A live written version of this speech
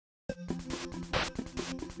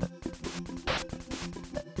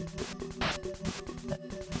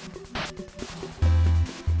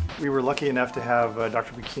We were lucky enough to have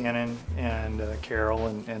Dr. Buchanan and Carol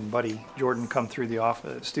and Buddy Jordan come through the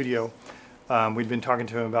office studio. We'd been talking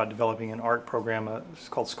to him about developing an art program. It's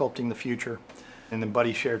called Sculpting the Future. And then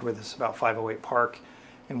Buddy shared with us about 508 Park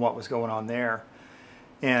and what was going on there.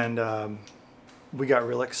 And we got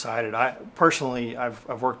real excited. Personally,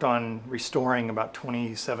 I've worked on restoring about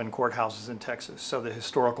 27 courthouses in Texas, so the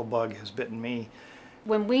historical bug has bitten me.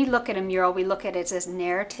 When we look at a mural, we look at it as a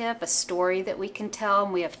narrative, a story that we can tell,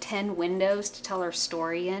 and we have 10 windows to tell our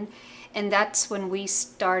story in. And that's when we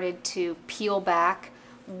started to peel back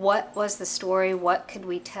what was the story, what could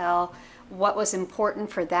we tell, what was important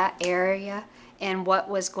for that area, and what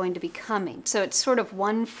was going to be coming. So it's sort of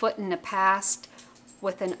one foot in the past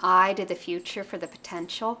with an eye to the future for the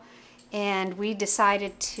potential. And we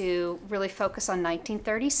decided to really focus on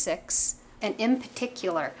 1936, and in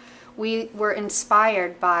particular, we were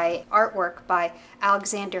inspired by artwork by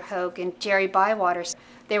Alexander Hogue and Jerry Bywaters.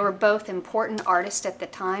 They were both important artists at the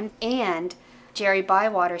time, and Jerry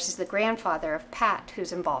Bywaters is the grandfather of Pat,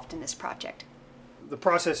 who's involved in this project. The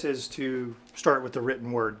process is to start with the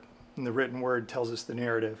written word, and the written word tells us the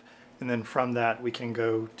narrative, and then from that we can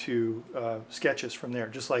go to sketches from there.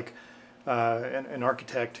 Just like an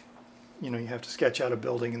architect, you have to sketch out a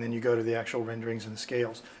building and then you go to the actual renderings and the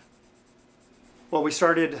scales. Well, we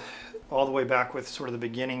started all the way back with sort of the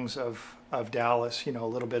beginnings of Dallas, a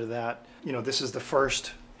little bit of that. This is the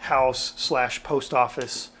first house / post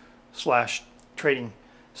office / trading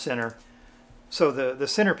center. So the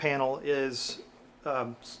center panel is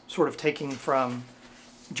sort of taking from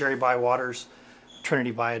Jerry Bywaters'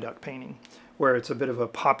 Trinity Viaduct painting, where it's a bit of a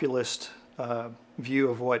populist view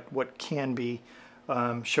of what can be,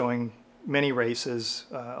 showing many races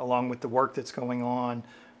along with the work that's going on,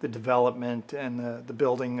 the development and the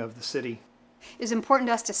building of the city. It was important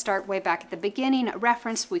to us to start way back at the beginning. A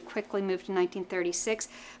reference, we quickly moved to 1936,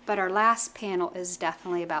 but our last panel is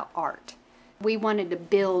definitely about art. We wanted to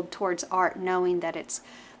build towards art knowing that it's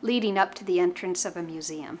leading up to the entrance of a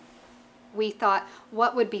museum. We thought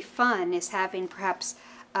what would be fun is having perhaps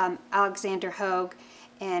Alexander Hogue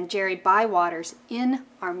and Jerry Bywaters in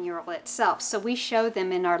our mural itself. So we show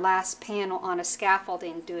them in our last panel on a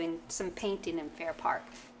scaffolding doing some painting in Fair Park.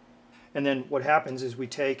 And then what happens is we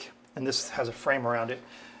take, and this has a frame around it,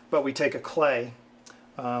 but we take a clay,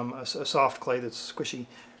 a soft clay that's squishy,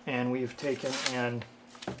 and we've taken and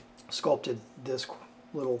sculpted this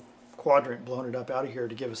little quadrant, blown it up out of here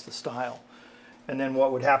to give us the style. And then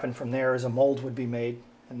what would happen from there is a mold would be made,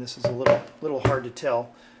 and this is a little hard to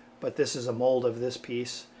tell, but this is a mold of this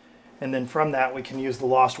piece. And then from that we can use the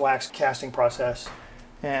lost wax casting process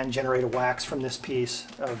and generate a wax from this piece,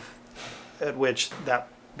 at which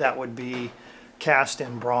that would be cast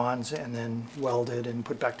in bronze and then welded and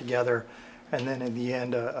put back together, and then in the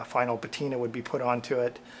end a final patina would be put onto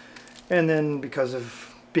it. And then because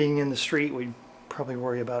of being in the street, we'd probably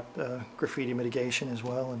worry about graffiti mitigation as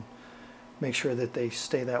well and make sure that they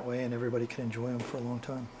stay that way and everybody can enjoy them for a long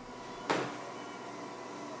time.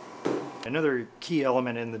 Another key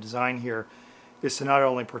element in the design here is to not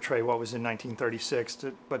only portray what was in 1936,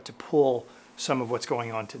 but to pull some of what's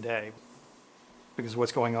going on today. Because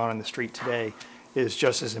what's going on in the street today is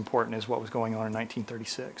just as important as what was going on in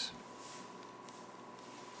 1936.